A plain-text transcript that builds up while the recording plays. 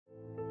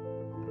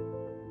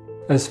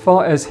As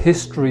far as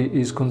history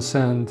is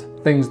concerned,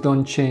 things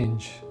don't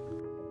change.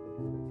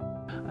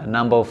 A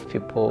number of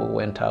people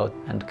went out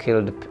and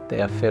killed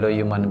their fellow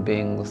human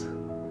beings.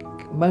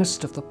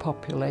 Most of the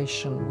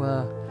population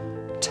were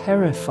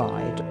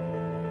terrified.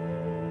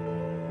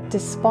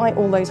 Despite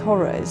all those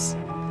horrors,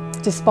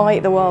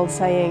 despite the world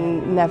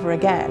saying never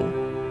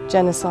again,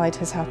 genocide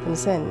has happened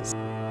since.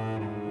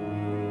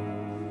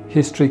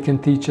 History can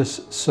teach us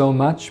so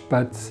much,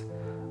 but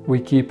we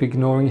keep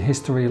ignoring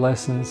history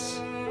lessons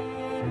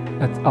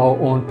at our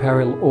own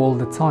peril all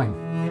the time.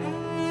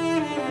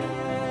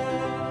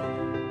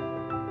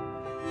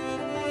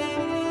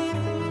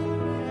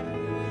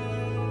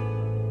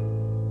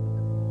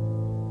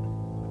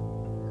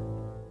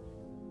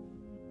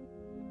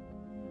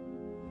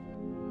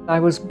 I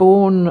was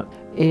born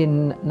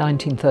in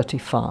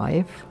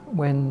 1935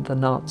 when the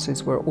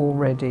Nazis were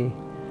already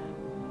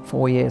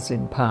 4 years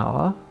in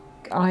power.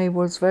 I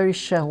was very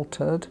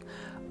sheltered.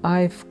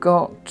 I've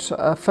got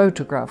a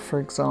photograph, for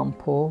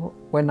example,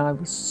 when I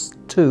was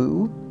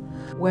 2,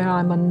 where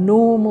I'm a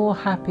normal,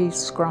 happy,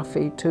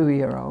 scruffy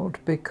 2-year-old,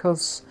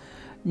 because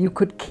you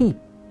could keep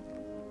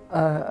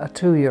a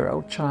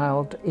 2-year-old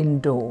child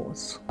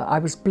indoors. I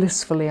was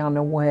blissfully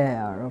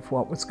unaware of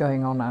what was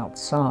going on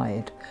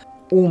outside.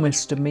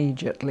 Almost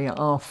immediately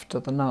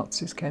after the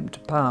Nazis came to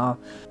power,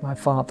 my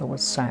father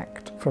was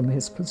sacked from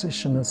his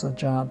position as a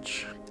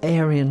judge.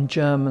 Aryan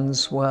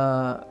Germans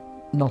were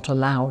not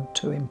allowed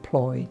to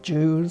employ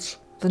Jews.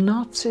 The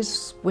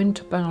Nazis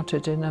went about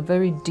it in a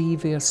very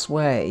devious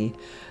way.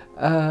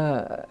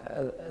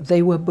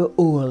 They were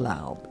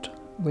beurlaubt,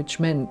 which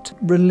meant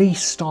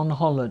released on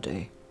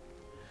holiday.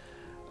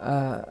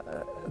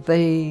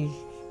 The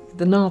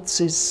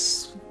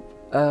Nazis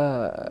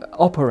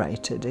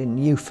operated in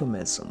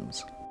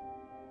euphemisms.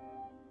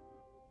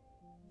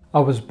 I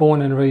was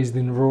born and raised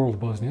in rural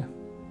Bosnia,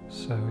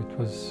 so it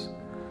was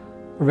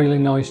a really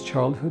nice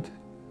childhood.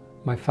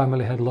 My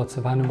family had lots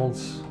of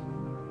animals.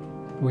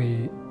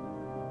 We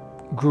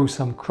grew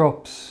some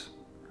crops.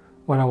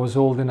 When I was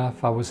old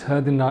enough, I was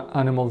herding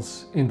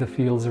animals in the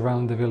fields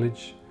around the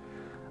village.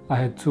 I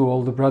had 2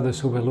 older brothers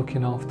who were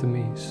looking after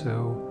me,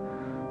 so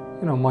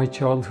my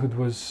childhood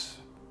was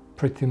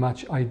pretty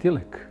much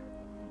idyllic.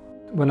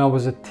 When I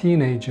was a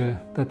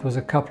teenager, that was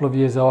a couple of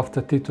years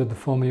after Tito, the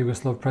former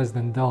Yugoslav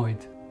president,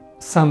 died,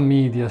 some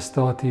media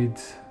started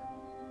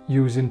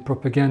using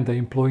propaganda,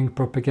 employing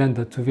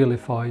propaganda to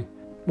vilify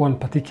one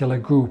particular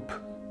group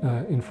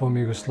in former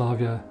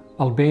Yugoslavia,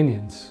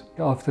 Albanians.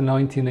 After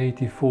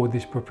 1984,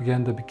 this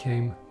propaganda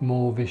became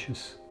more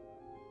vicious.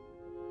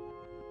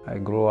 I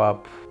grew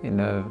up in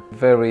a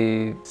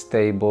very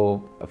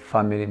stable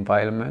family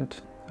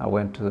environment. I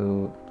went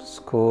to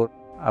school.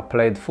 I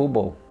played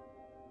football.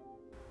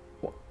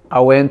 I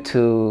went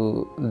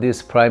to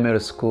this primary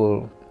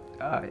school.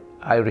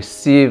 I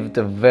received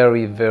a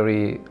very,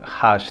 very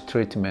harsh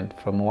treatment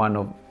from one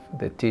of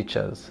the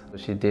teachers.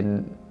 She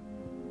didn't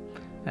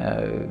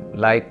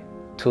like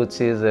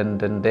Tutsis,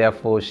 and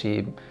therefore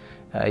she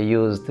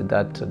used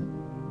that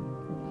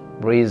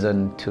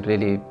reason to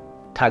really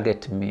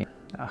target me.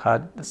 I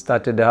had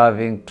started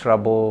having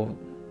trouble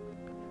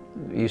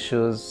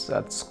issues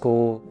at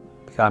school,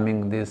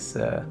 becoming this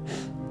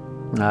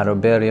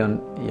rebellion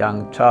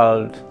young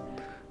child,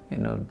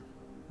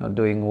 not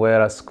doing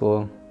well at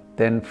school.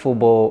 Then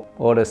football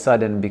all of a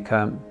sudden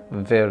became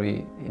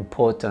very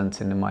important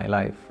in my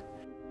life.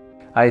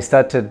 I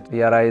started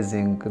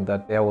realizing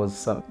that there was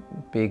some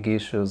big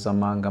issues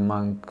among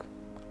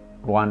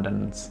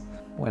Rwandans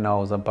when I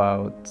was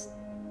about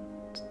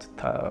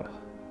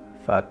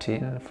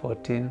 13,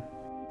 14.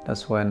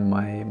 That's when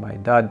my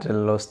dad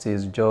lost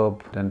his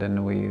job, and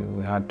then we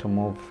had to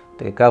move.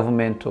 The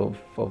government of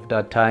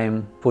that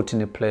time put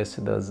in place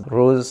those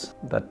rules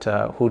that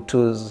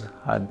Hutus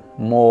had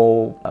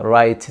more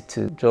right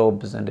to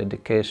jobs and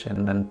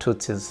education, and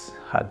Tutsis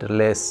had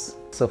less.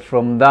 So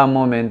from that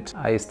moment,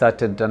 I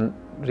started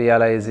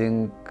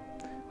realizing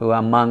we were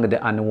among the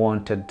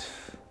unwanted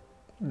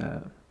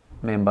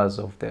members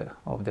of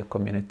the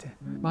community.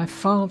 My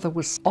father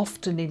was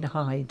often in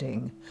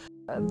hiding.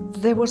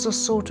 There was a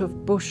sort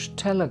of bush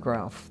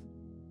telegraph.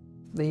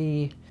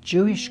 The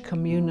Jewish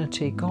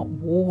community got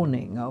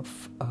warning of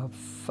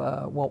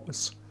what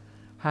was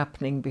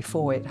happening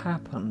before it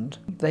happened.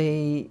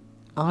 They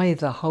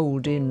either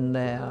holed in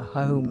their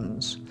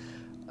homes,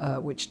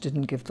 which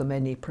didn't give them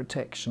any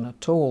protection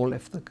at all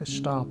if the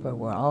Gestapo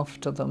were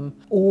after them,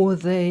 or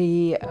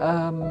they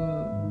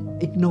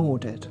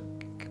ignored it.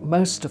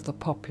 Most of the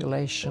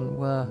population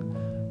were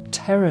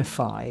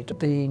terrified.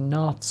 The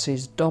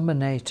Nazis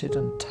dominated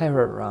and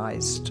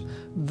terrorized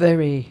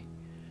very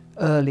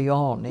early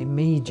on.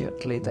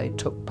 Immediately they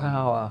took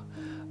power.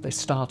 They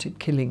started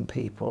killing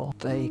people.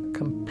 They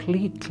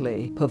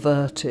completely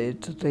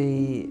perverted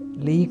the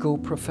legal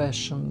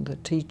profession, the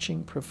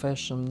teaching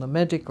profession, the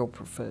medical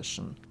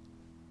profession.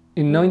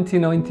 In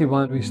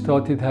 1991, we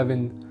started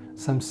having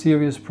some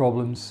serious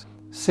problems.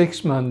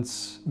 6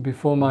 months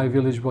before my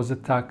village was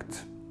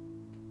attacked,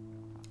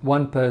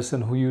 one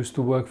person who used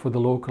to work for the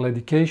local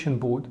education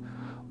board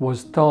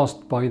was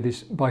tasked by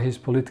his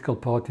political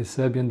party,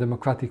 Serbian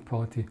Democratic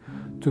Party,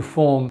 to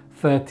form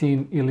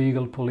 13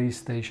 illegal police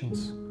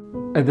stations.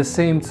 At the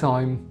same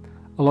time,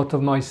 a lot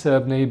of my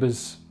Serb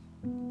neighbors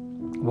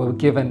were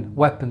given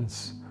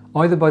weapons,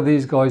 either by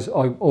these guys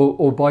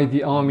or by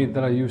the army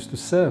that I used to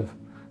serve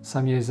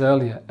some years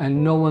earlier,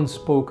 and no one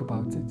spoke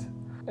about it.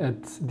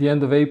 At the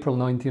end of April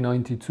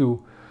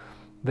 1992,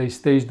 they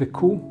staged a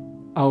coup.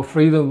 Our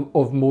freedom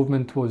of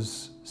movement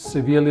was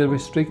severely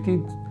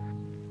restricted.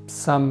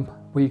 Some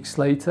weeks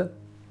later,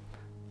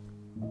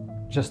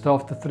 just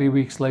after 3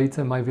 weeks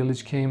later, my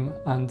village came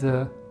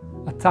under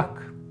attack,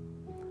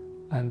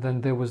 and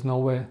then there was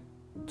nowhere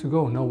to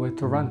go, nowhere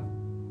to run.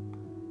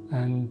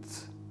 And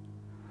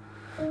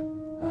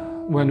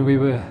when we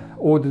were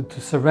ordered to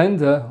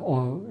surrender,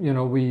 or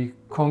we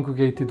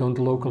congregated on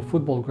the local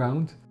football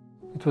ground,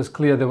 it was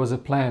clear there was a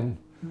plan.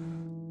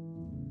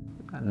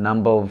 A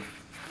number of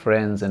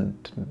friends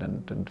and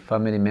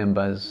family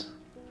members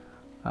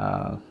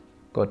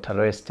got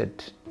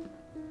arrested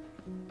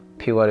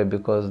purely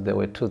because they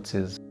were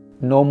Tutsis.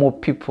 Normal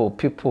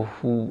people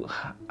who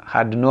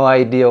had no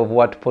idea of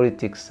what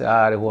politics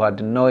are, who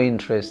had no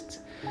interest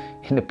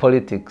in the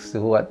politics,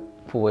 who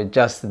were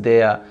just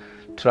there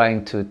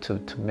trying to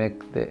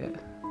make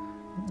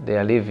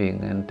their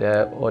living, and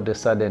all of a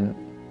sudden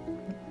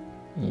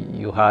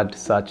you had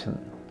such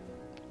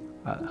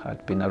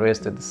had been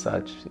arrested,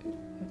 such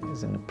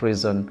is in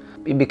prison.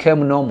 It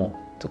became normal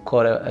to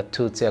call a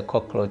Tutsi a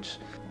cockroach.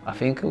 I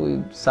think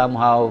we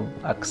somehow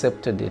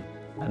accepted it.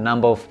 A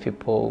number of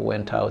people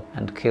went out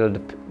and killed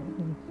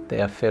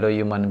their fellow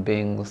human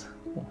beings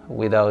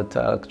without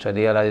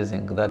actually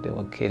realizing that they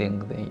were killing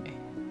the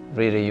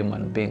really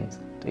human beings.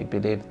 They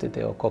believed that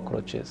they were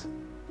cockroaches.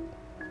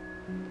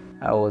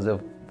 I was a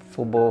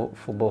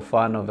football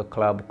fan of a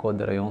club called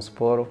the Rayon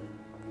Sport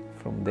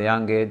from the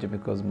young age,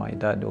 because my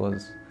dad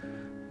was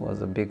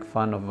a big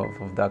fan of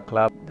that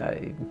club.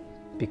 I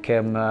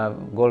became a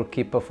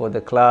goalkeeper for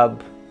the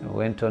club. I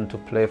went on to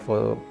play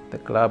for the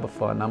club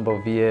for a number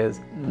of years,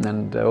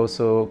 and I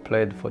also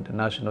played for the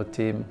national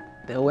team.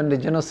 When the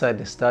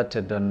genocide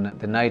started on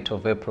the night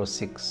of April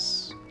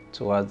 6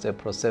 towards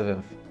April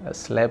 7th, I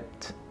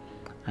slept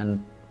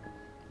and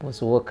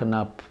was woken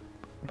up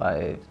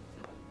by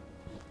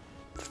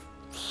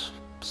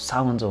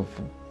sounds of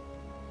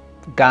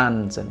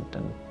guns and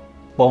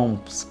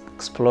bombs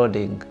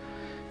exploding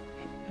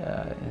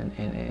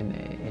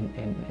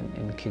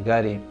in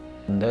Kigali.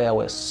 And there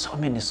were so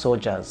many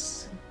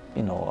soldiers,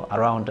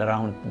 around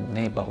the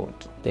neighborhood.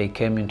 They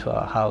came into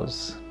our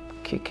house,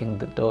 kicking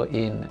the door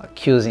in,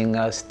 accusing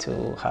us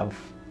to have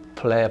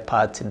play a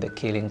part in the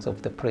killings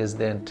of the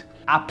president.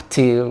 Up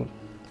till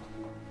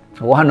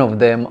one of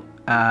them,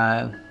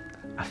 I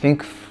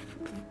think,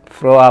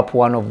 threw up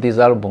one of these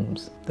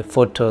albums. The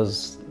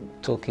photos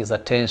took his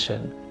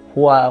attention.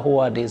 Who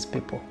are these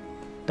people?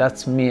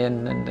 That's me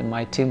and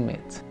my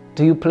teammates.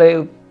 Do you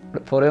play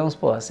for Rayon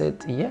Sport? I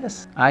said,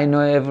 yes. I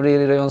know every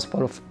Rayon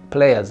Sport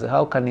players.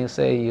 How can you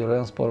say you're a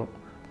Rayon Sport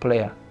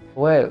player?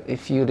 Well,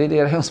 if you're really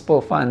a Rayon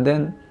Sport fan,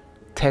 then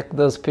take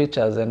those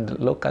pictures and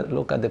look at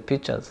the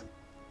pictures.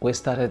 We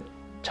started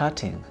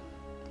chatting.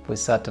 We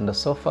sat on the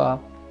sofa.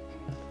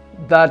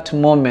 That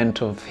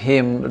moment of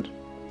him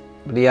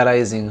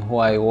realizing who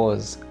I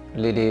was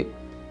really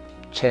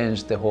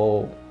changed the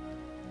whole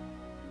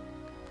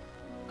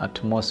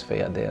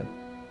atmosphere there.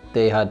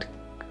 They had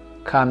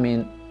come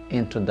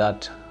into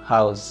that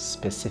house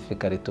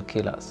specifically to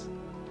kill us.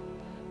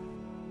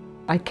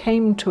 I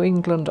came to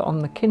England on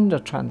the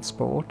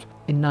Kindertransport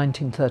in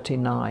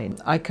 1939.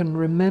 I can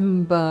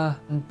remember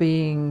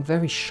being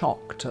very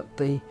shocked at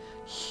the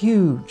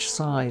huge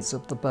size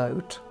of the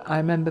boat. I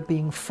remember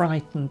being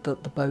frightened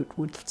that the boat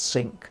would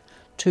sink.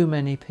 Too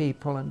many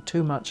people and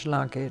too much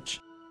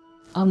luggage.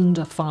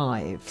 Under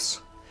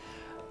fives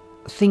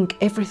think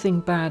everything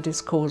bad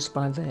is caused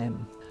by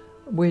them,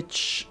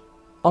 which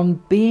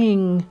on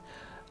being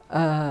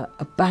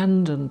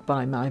abandoned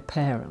by my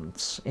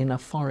parents in a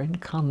foreign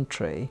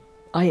country,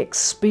 I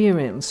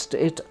experienced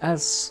it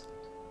as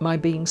my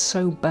being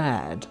so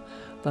bad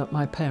that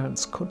my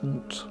parents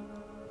couldn't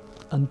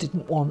and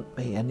didn't want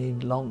me any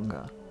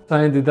longer.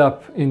 I ended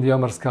up in the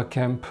Omarska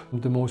camp,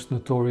 the most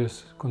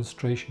notorious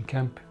concentration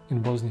camp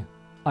in Bosnia.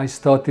 I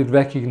started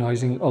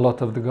recognizing a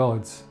lot of the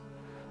guards.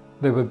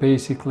 They were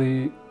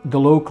basically the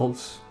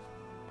locals.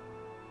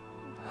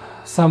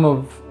 Some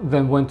of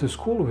them went to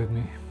school with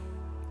me,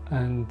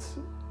 and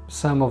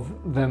some of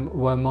them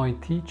were my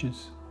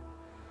teachers.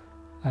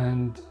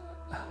 And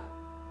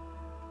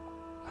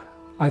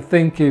I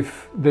think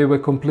if they were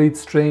complete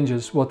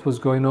strangers, what was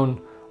going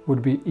on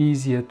would be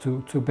easier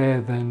to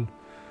bear than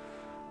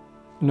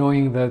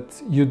knowing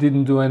that you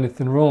didn't do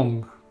anything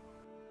wrong.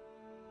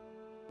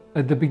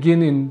 At the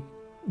beginning,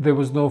 there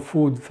was no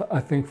food, I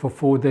think, for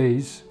 4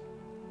 days.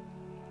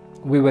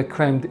 We were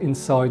crammed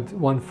inside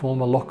one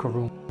former locker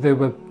room. There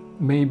were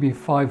maybe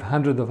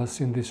 500 of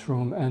us in this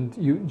room, and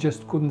you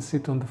just couldn't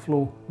sit on the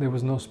floor. There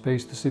was no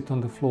space to sit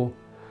on the floor.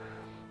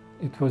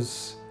 It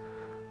was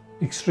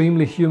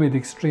extremely humid,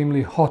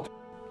 extremely hot.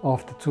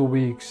 After 2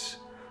 weeks,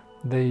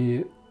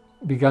 they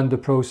began the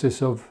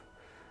process of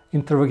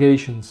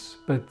interrogations.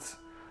 But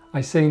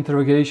I say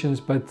interrogations,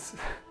 but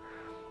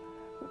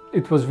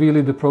it was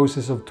really the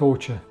process of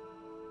torture.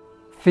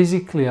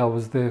 Physically, I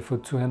was there for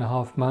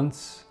 2.5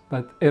 months,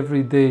 but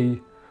every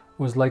day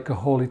was like a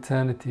whole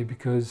eternity,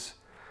 because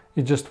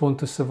you just want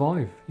to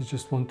survive, you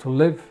just want to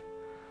live,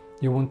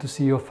 you want to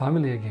see your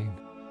family again.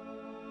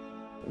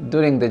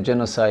 During the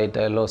genocide,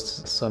 I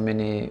lost so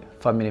many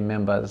family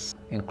members,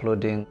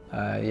 including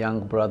a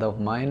young brother of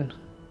mine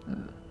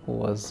who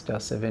was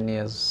just 7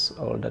 years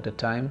old at the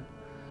time.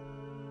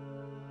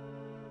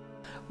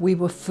 We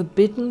were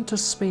forbidden to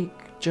speak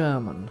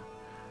German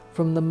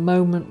from the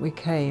moment we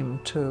came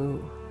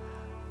to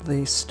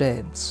the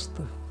Steads,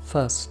 the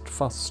first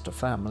foster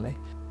family,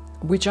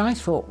 which I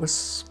thought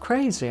was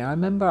crazy. I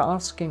remember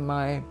asking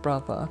my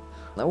brother,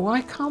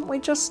 why can't we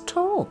just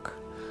talk?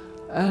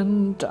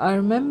 And I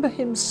remember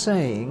him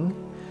saying,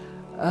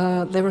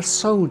 there are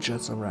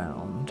soldiers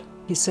around.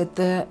 He said,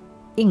 they're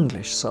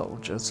English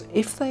soldiers.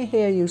 If they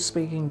hear you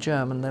speaking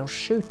German, they'll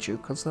shoot you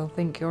because they'll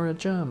think you're a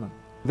German.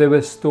 There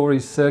were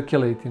stories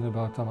circulating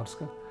about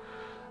Tamarska.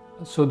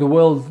 So the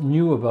world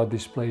knew about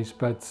this place,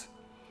 but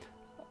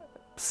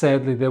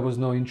sadly there was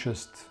no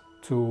interest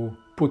to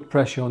put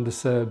pressure on the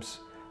Serbs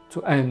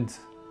to end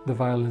the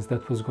violence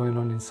that was going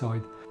on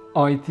inside.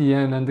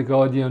 ITN and The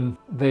Guardian,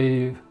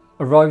 they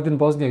arrived in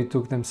Bosnia. It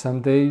took them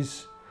some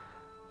days,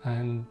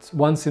 and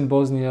once in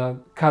Bosnia,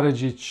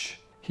 Karadzic,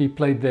 he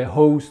played their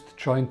host,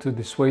 trying to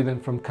dissuade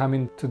them from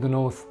coming to the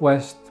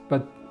northwest,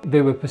 but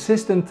they were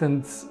persistent,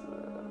 and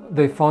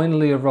they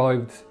finally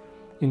arrived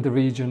in the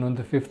region on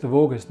the 5th of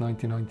August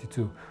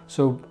 1992.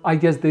 So I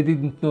guess they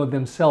didn't know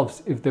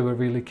themselves if there were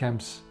really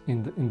camps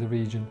in the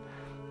region.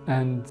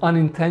 And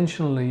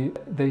unintentionally,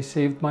 they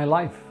saved my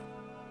life.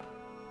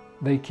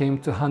 They came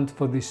to hunt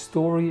for this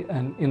story,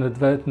 and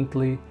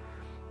inadvertently,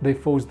 they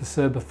forced the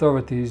Serb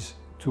authorities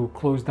to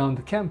close down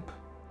the camp.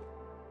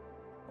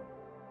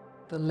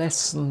 The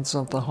lessons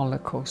of the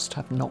Holocaust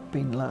have not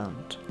been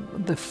learned.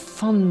 The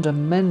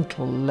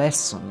fundamental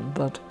lesson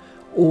that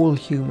all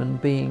human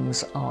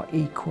beings are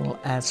equal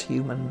as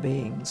human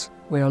beings,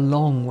 we're a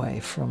long way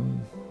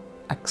from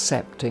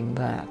accepting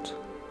that.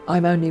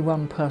 I'm only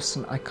one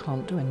person, I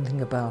can't do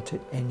anything about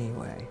it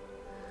anyway.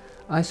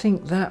 I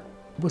think that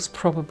was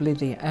probably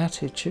the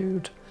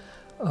attitude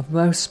of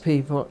most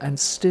people, and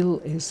still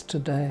is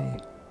today.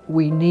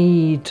 We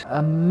need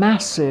a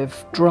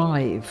massive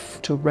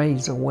drive to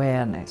raise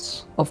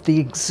awareness of the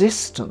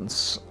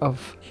existence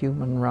of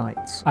human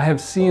rights. I have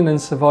seen and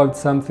survived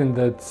something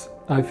that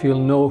I feel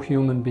no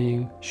human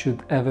being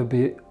should ever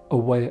be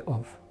aware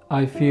of.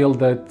 I feel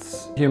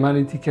that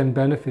humanity can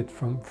benefit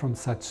from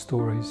such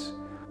stories,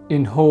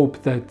 in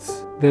hope that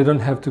they don't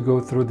have to go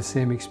through the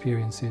same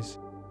experiences.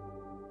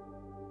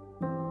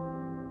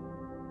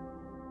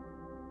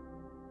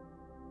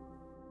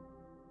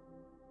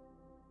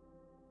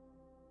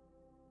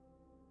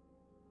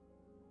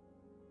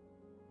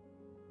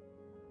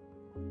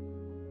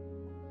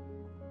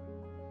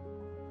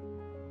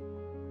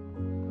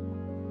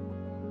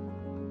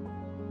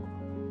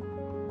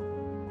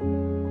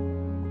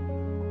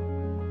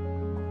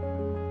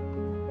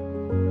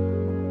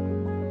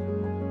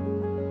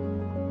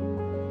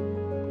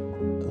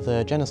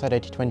 The Genocide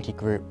 8020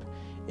 group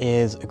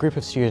is a group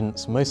of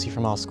students, mostly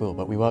from our school,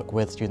 but we work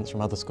with students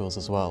from other schools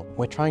as well.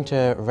 We're trying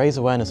to raise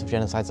awareness of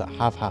genocides that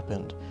have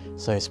happened,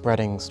 so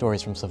spreading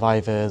stories from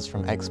survivors,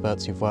 from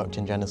experts who've worked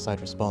in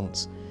genocide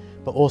response,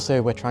 but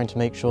also we're trying to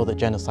make sure that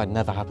genocide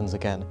never happens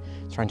again,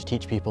 trying to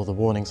teach people the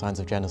warning signs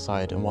of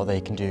genocide and what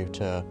they can do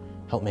to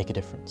help make a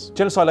difference.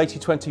 Genocide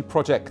 8020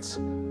 project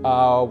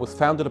was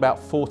founded about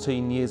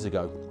 14 years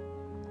ago,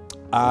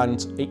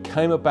 and it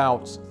came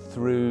about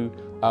through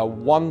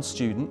one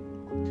student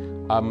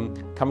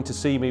coming to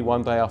see me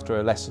one day after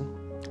a lesson.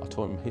 I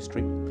taught him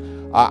history,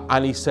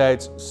 and he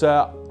said,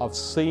 "Sir, I've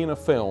seen a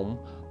film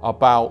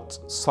about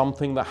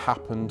something that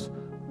happened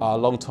a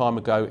long time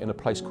ago in a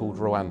place called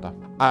Rwanda."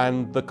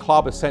 And the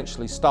club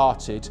essentially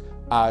started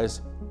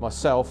as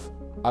myself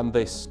and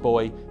this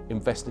boy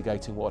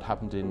investigating what had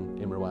happened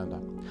in Rwanda.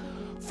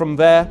 From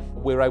there,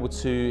 we were able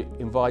to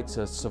invite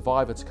a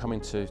survivor to come in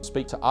to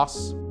speak to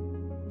us.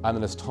 And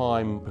then as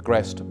time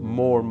progressed,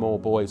 more and more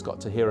boys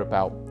got to hear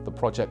about the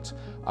project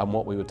and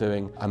what we were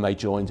doing, and they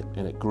joined,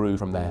 and it grew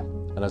from there.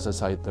 And as I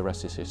say, the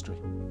rest is history.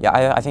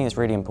 Yeah, I think it's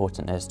really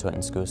important as to it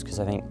in schools, because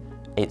I think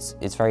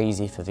it's very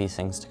easy for these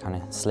things to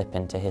kind of slip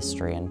into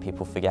history, and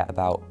people forget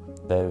about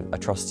the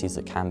atrocities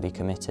that can be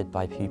committed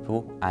by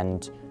people.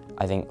 And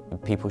I think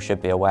people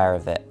should be aware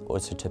of it,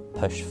 also to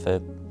push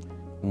for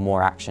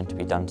more action to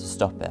be done to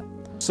stop it.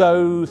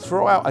 So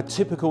throughout a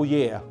typical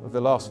year of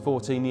the last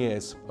 14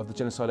 years of the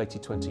Genocide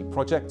 8020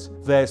 project,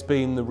 there's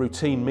been the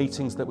routine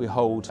meetings that we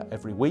hold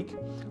every week,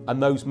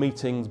 and those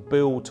meetings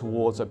build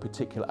towards a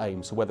particular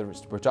aim. So whether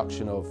it's the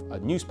production of a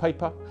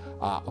newspaper,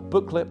 a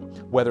booklet,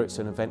 whether it's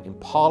an event in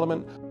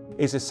Parliament,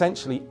 is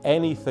essentially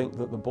anything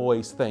that the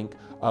boys think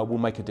will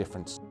make a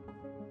difference.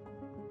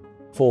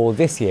 For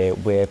this year,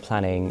 we're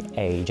planning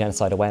a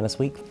Genocide Awareness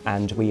Week,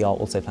 and we are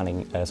also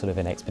planning a sort of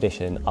an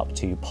expedition up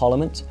to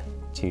Parliament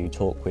to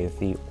talk with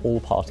the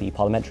all-party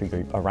parliamentary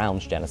group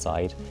around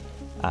genocide,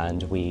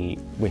 and we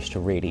wish to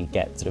really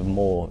get sort of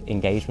more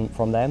engagement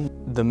from them.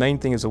 The main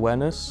thing is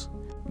awareness.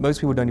 Most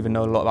people don't even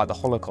know a lot about the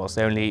Holocaust.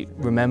 They only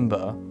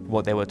remember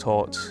what they were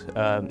taught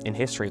in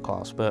history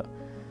class, but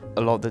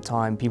a lot of the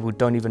time people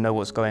don't even know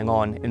what's going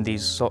on in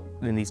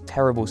these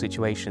terrible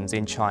situations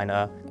in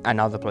China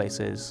and other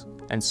places.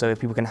 And so if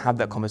people can have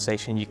that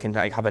conversation, you can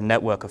have a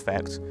network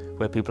effect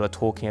where people are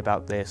talking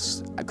about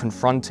this,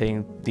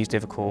 confronting these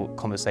difficult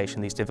conversations,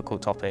 these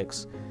difficult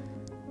topics,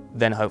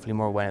 then hopefully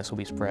more awareness will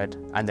be spread,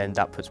 and then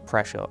that puts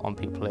pressure on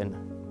people in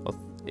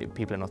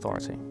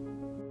authority.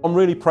 I'm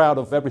really proud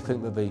of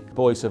everything that the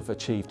boys have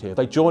achieved here.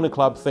 They join a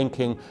club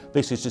thinking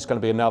this is just going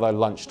to be another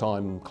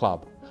lunchtime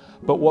club.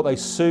 But what they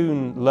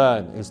soon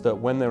learn is that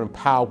when they're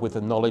empowered with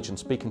the knowledge and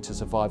speaking to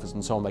survivors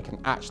and so on, they can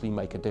actually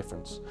make a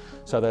difference.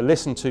 So they're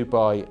listened to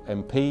by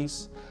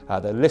MPs,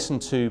 they're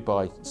listened to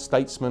by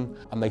statesmen,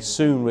 and they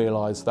soon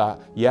realise that,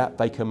 yeah,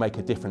 they can make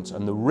a difference,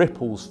 and the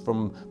ripples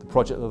from the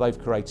project that they've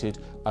created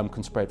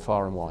can spread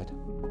far and wide.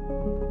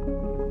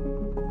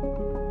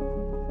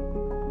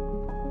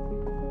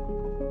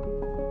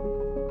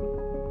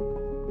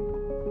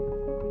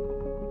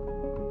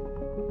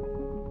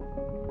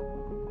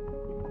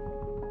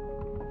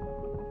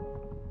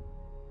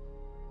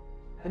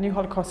 The new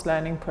Holocaust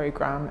Learning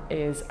Programme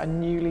is a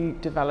newly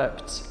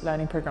developed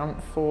learning programme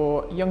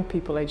for young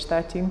people aged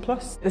 13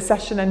 plus. The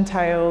session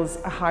entails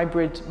a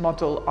hybrid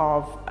model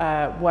of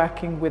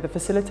working with a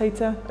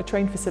facilitator, a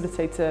trained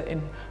facilitator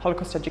in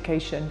Holocaust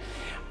education,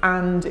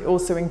 and it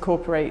also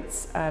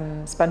incorporates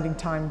spending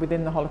time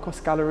within the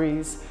Holocaust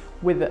galleries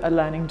with a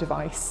learning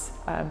device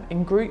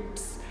in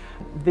groups.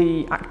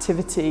 The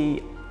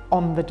activity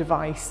on the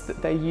device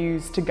that they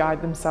use to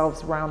guide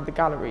themselves around the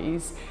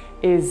galleries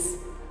is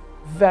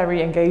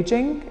very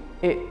engaging.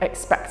 It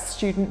expects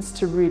students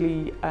to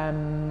really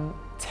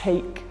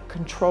take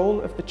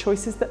control of the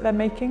choices that they're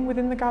making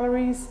within the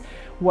galleries,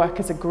 work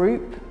as a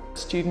group.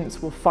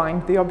 Students will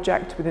find the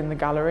object within the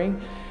gallery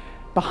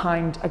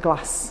behind a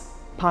glass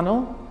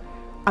panel,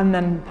 and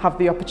then have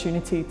the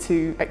opportunity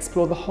to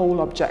explore the whole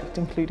object,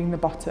 including the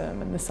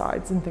bottom and the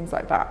sides and things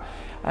like that.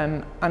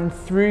 And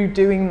through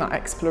doing that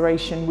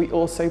exploration, we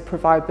also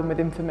provide them with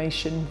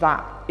information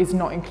that is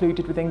not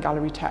included within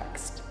gallery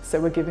text. So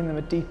we're giving them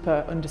a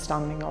deeper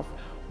understanding of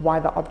why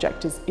that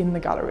object is in the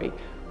gallery.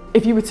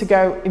 If you were to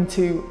go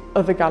into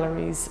other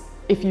galleries,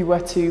 if you were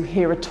to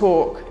hear a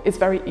talk, it's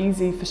very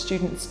easy for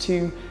students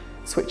to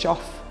switch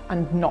off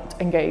and not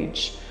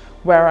engage.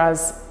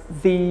 Whereas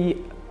the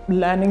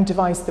learning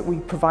device that we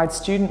provide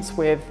students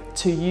with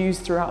to use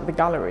throughout the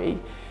gallery,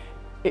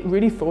 it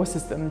really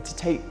forces them to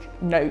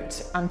take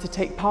note and to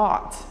take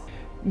part.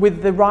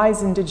 With the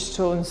rise in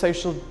digital and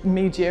social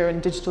media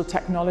and digital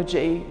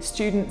technology,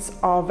 students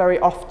are very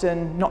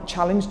often not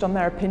challenged on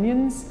their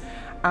opinions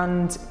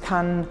and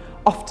can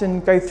often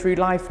go through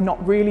life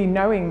not really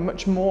knowing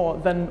much more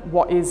than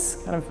what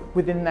is kind of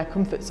within their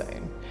comfort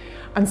zone.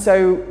 And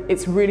so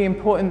it's really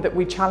important that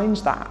we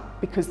challenge that,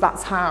 because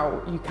that's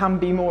how you can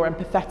be more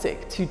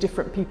empathetic to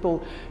different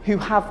people who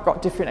have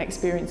got different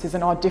experiences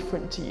and are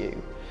different to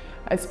you.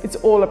 It's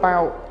all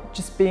about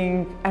just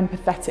being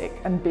empathetic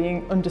and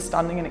being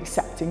understanding and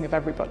accepting of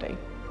everybody.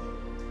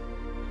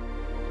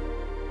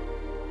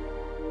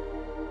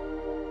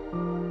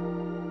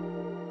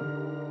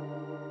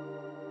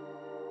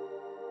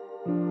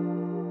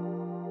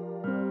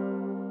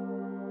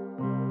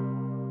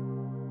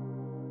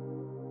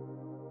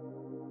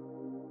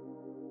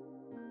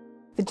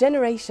 The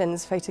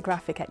Generations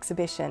photographic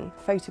exhibition,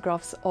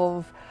 photographs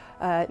of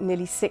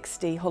nearly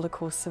 60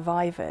 Holocaust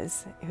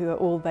survivors who are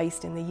all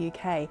based in the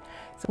UK.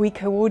 So we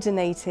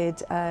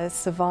coordinated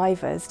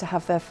survivors to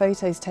have their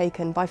photos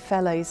taken by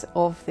fellows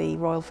of the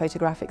Royal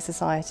Photographic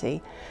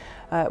Society,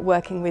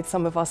 working with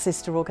some of our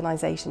sister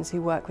organisations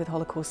who work with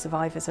Holocaust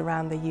survivors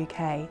around the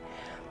UK.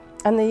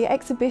 And the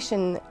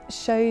exhibition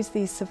shows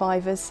these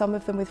survivors, some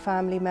of them with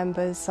family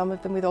members, some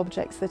of them with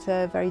objects that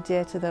are very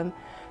dear to them,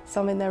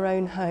 some in their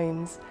own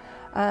homes.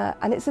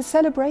 And it's a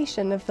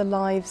celebration of the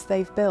lives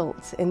they've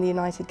built in the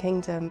United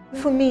Kingdom.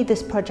 For me,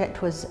 this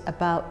project was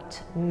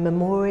about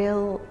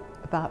memorial,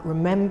 about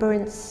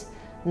remembrance,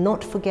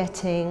 not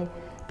forgetting,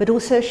 but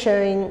also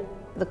showing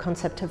the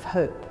concept of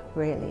hope,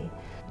 really.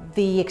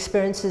 The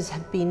experiences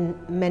have been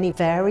many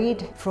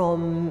varied,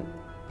 from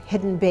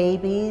hidden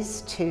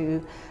babies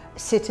to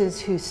sitters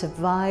who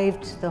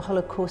survived the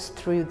Holocaust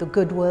through the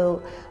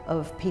goodwill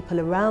of people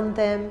around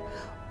them,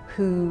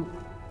 who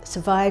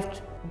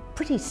survived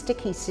pretty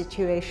sticky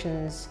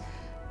situations,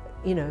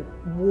 you know,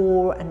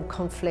 war and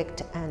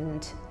conflict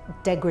and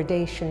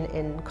degradation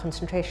in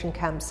concentration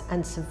camps,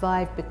 and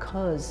survived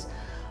because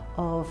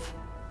of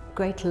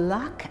great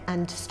luck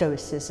and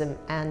stoicism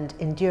and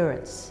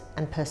endurance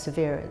and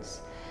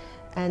perseverance.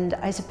 And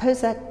I suppose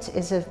that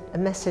is a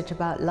message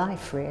about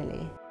life,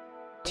 really.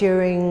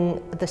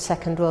 During the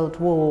Second World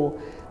War,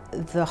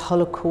 the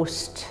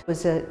Holocaust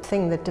was a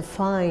thing that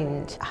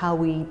defined how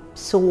we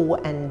saw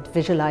and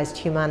visualized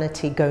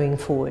humanity going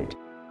forward.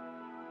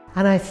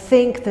 And I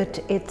think that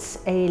it's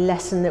a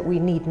lesson that we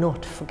need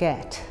not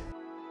forget.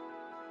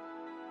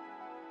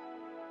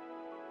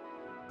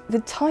 The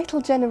title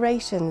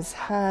Generations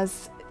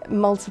has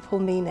multiple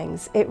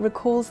meanings. It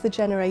recalls the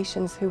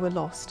generations who were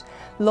lost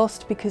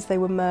because they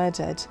were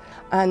murdered,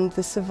 and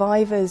the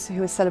survivors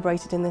who are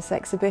celebrated in this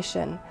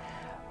exhibition,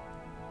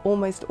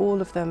 almost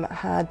all of them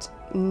had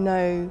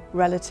no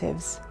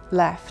relatives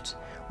left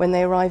when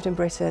they arrived in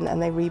Britain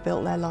and they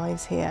rebuilt their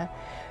lives here.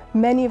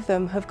 Many of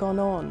them have gone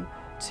on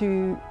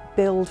to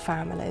build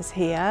families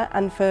here,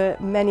 and for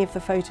many of the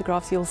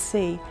photographs you'll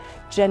see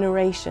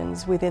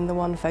generations within the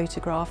one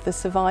photograph. The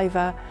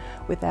survivor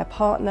with their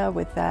partner,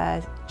 with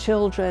their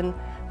children,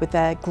 with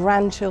their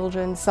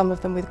grandchildren, some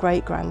of them with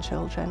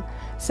great-grandchildren.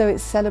 So it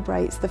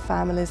celebrates the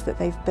families that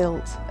they've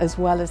built as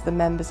well as the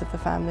members of the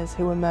families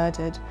who were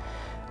murdered.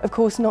 Of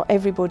course, not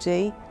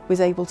everybody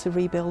was able to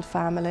rebuild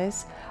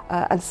families,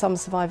 and some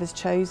survivors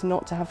chose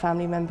not to have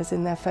family members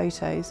in their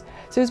photos.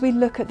 So as we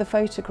look at the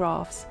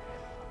photographs,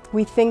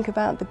 we think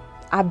about the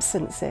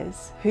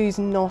absences, who's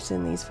not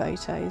in these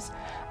photos,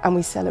 and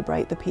we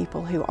celebrate the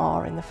people who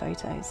are in the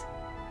photos.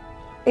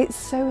 It's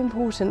so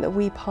important that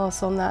we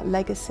pass on that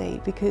legacy,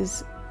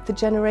 because the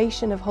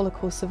generation of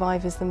Holocaust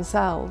survivors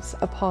themselves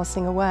are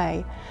passing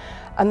away,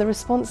 and the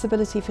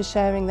responsibility for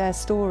sharing their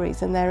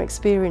stories and their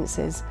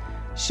experiences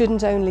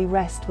shouldn't only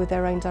rest with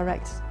their own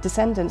direct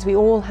descendants. We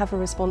all have a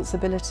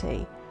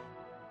responsibility.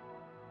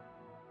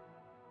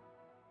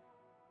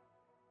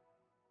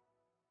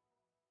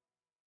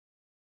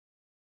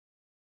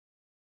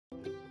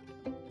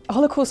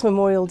 Holocaust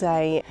Memorial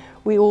Day,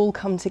 we all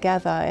come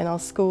together in our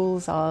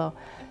schools, our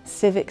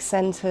civic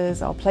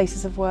centres, our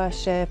places of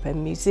worship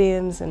and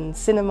museums and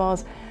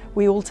cinemas.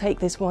 We all take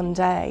this one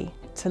day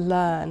to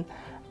learn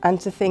and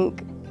to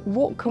think,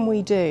 what can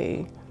we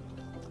do?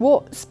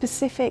 What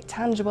specific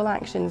tangible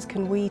actions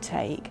can we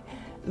take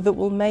that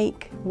will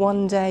make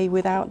one day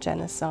without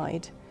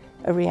genocide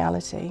a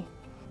reality?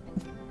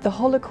 The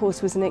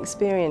Holocaust was an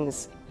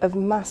experience of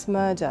mass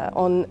murder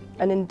on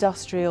an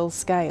industrial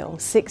scale.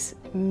 6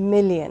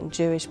 million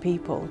Jewish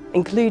people,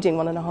 including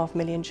 1.5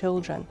 million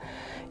children,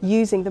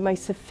 using the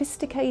most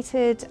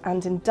sophisticated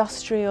and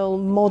industrial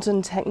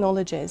modern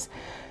technologies,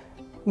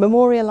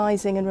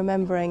 memorialising and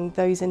remembering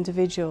those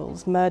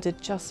individuals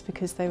murdered just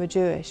because they were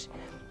Jewish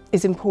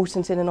is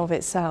important in and of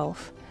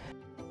itself.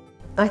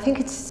 I think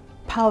it's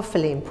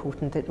powerfully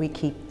important that we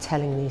keep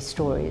telling these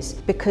stories,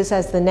 because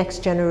as the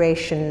next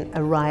generation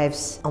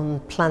arrives on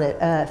planet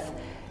Earth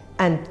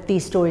and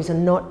these stories are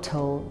not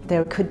told,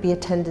 there could be a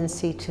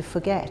tendency to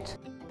forget.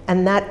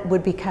 And that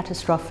would be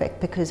catastrophic,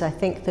 because I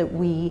think that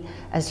we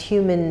as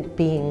human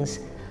beings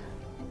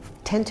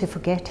tend to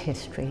forget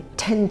history,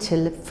 tend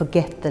to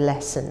forget the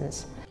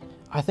lessons.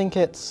 I think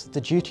it's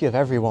the duty of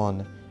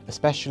everyone,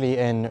 especially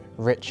in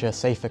richer,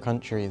 safer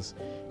countries,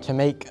 to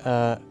make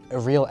a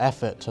real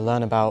effort to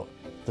learn about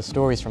the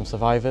stories from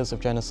survivors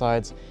of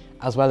genocides,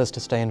 as well as to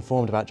stay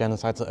informed about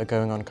genocides that are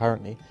going on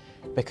currently.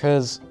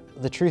 Because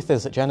the truth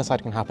is that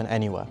genocide can happen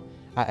anywhere,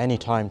 at any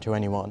time, to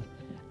anyone.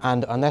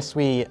 And unless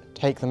we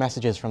take the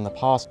messages from the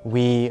past,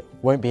 we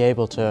won't be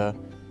able to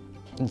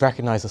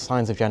recognise the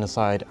signs of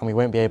genocide, and we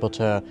won't be able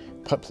to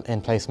put in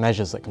place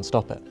measures that can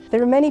stop it.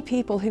 There are many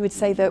people who would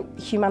say that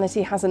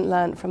humanity hasn't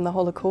learnt from the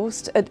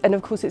Holocaust, and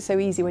of course it's so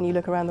easy when you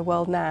look around the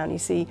world now and you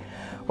see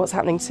what's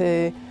happening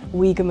to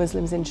Uyghur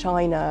Muslims in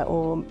China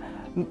or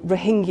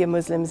Rohingya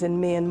Muslims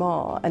in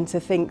Myanmar, and to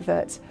think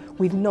that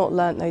we've not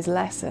learnt those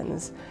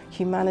lessons.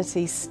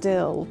 Humanity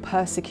still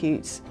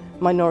persecutes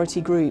minority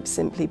groups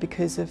simply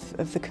because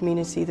of the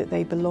community that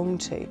they belong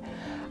to.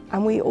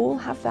 And we all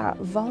have that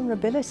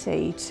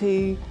vulnerability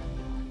to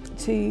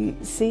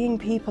seeing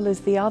people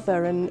as the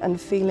other and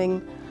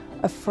feeling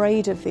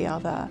afraid of the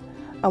other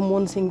and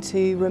wanting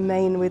to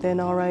remain within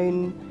our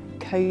own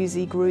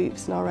cosy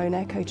groups and our own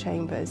echo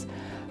chambers.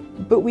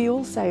 But we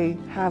also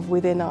have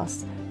within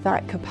us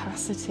that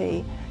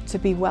capacity to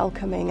be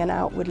welcoming and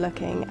outward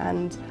looking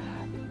and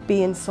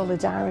be in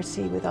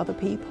solidarity with other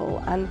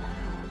people. And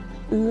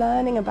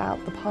learning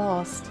about the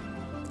past,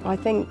 I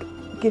think,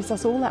 gives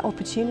us all that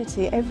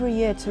opportunity every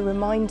year to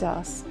remind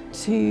us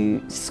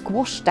to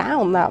squash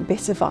down that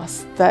bit of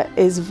us that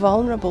is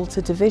vulnerable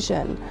to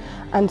division,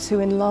 and to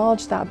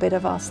enlarge that bit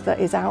of us that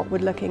is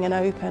outward looking and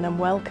open and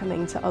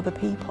welcoming to other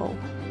people.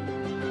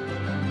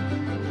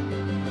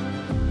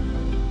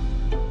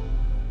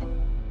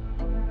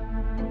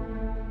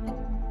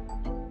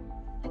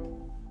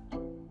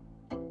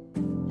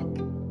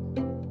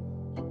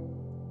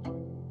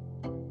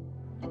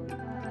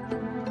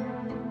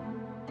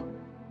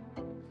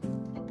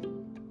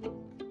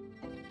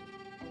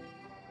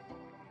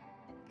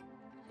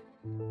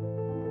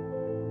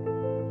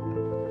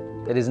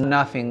 There is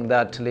nothing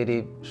that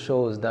really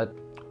shows that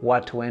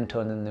what went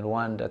on in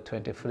Rwanda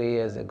 23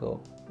 years ago,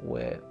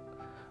 where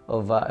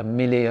over 1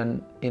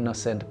 million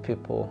innocent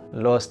people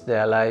lost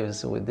their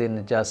lives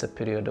within just a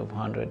period of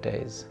 100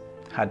 days,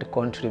 had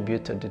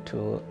contributed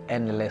to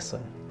any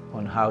lesson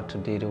on how to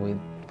deal with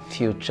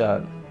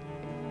future,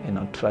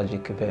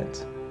 tragic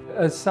events.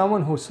 As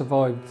someone who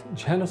survived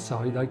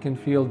genocide, I can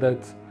feel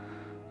that,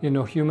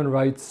 human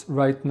rights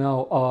right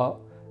now are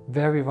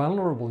very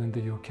vulnerable in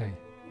the UK.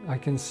 I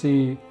can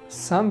see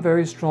some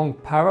very strong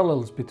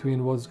parallels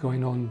between what's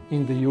going on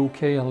in the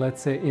UK and,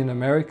 let's say, in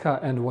America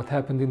and what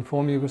happened in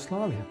former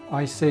Yugoslavia.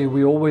 I say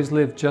we always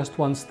live just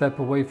one step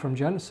away from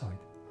genocide.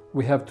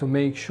 We have to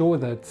make sure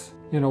that,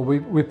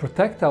 we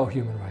protect our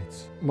human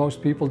rights.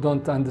 Most people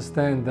don't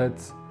understand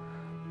that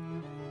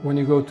when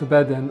you go to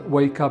bed and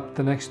wake up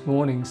the next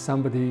morning,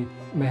 somebody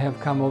may have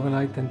come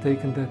overnight and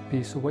taken that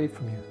piece away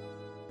from you.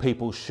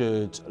 People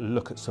should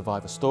look at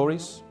survivor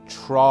stories,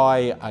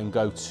 try and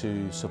go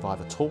to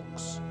survivor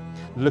talks,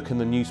 look in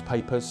the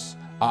newspapers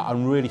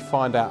and really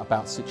find out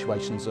about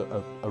situations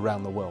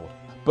around the world.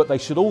 But they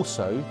should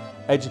also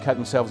educate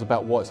themselves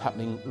about what is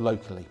happening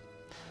locally.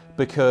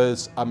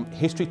 Because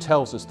history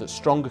tells us that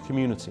stronger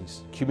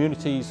communities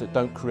that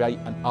don't create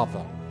an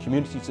other,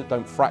 communities that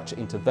don't fracture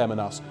into them and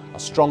us, are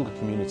stronger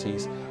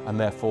communities, and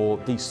therefore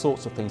these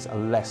sorts of things are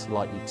less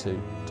likely to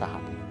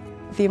happen.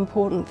 The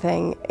important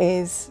thing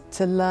is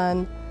to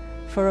learn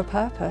for a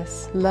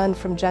purpose, learn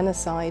from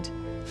genocide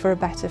for a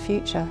better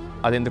future.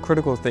 I think the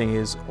critical thing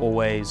is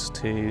always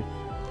to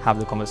have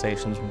the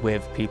conversations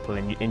with people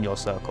in your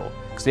circle.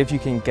 Because if you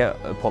can get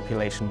a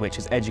population which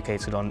is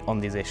educated on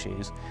these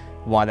issues,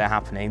 why they're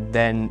happening,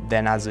 then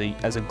as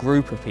a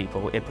group of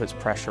people, it puts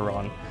pressure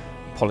on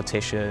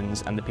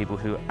politicians and the people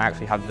who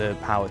actually have the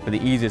power. But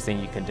the easiest thing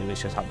you can do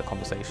is just have the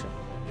conversation,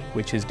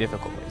 which is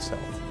difficult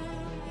itself.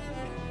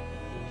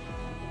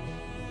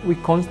 We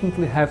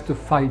constantly have to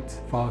fight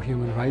for our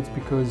human rights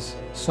because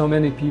so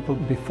many people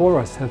before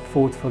us have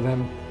fought for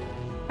them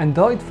and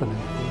died for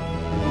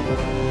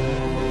them.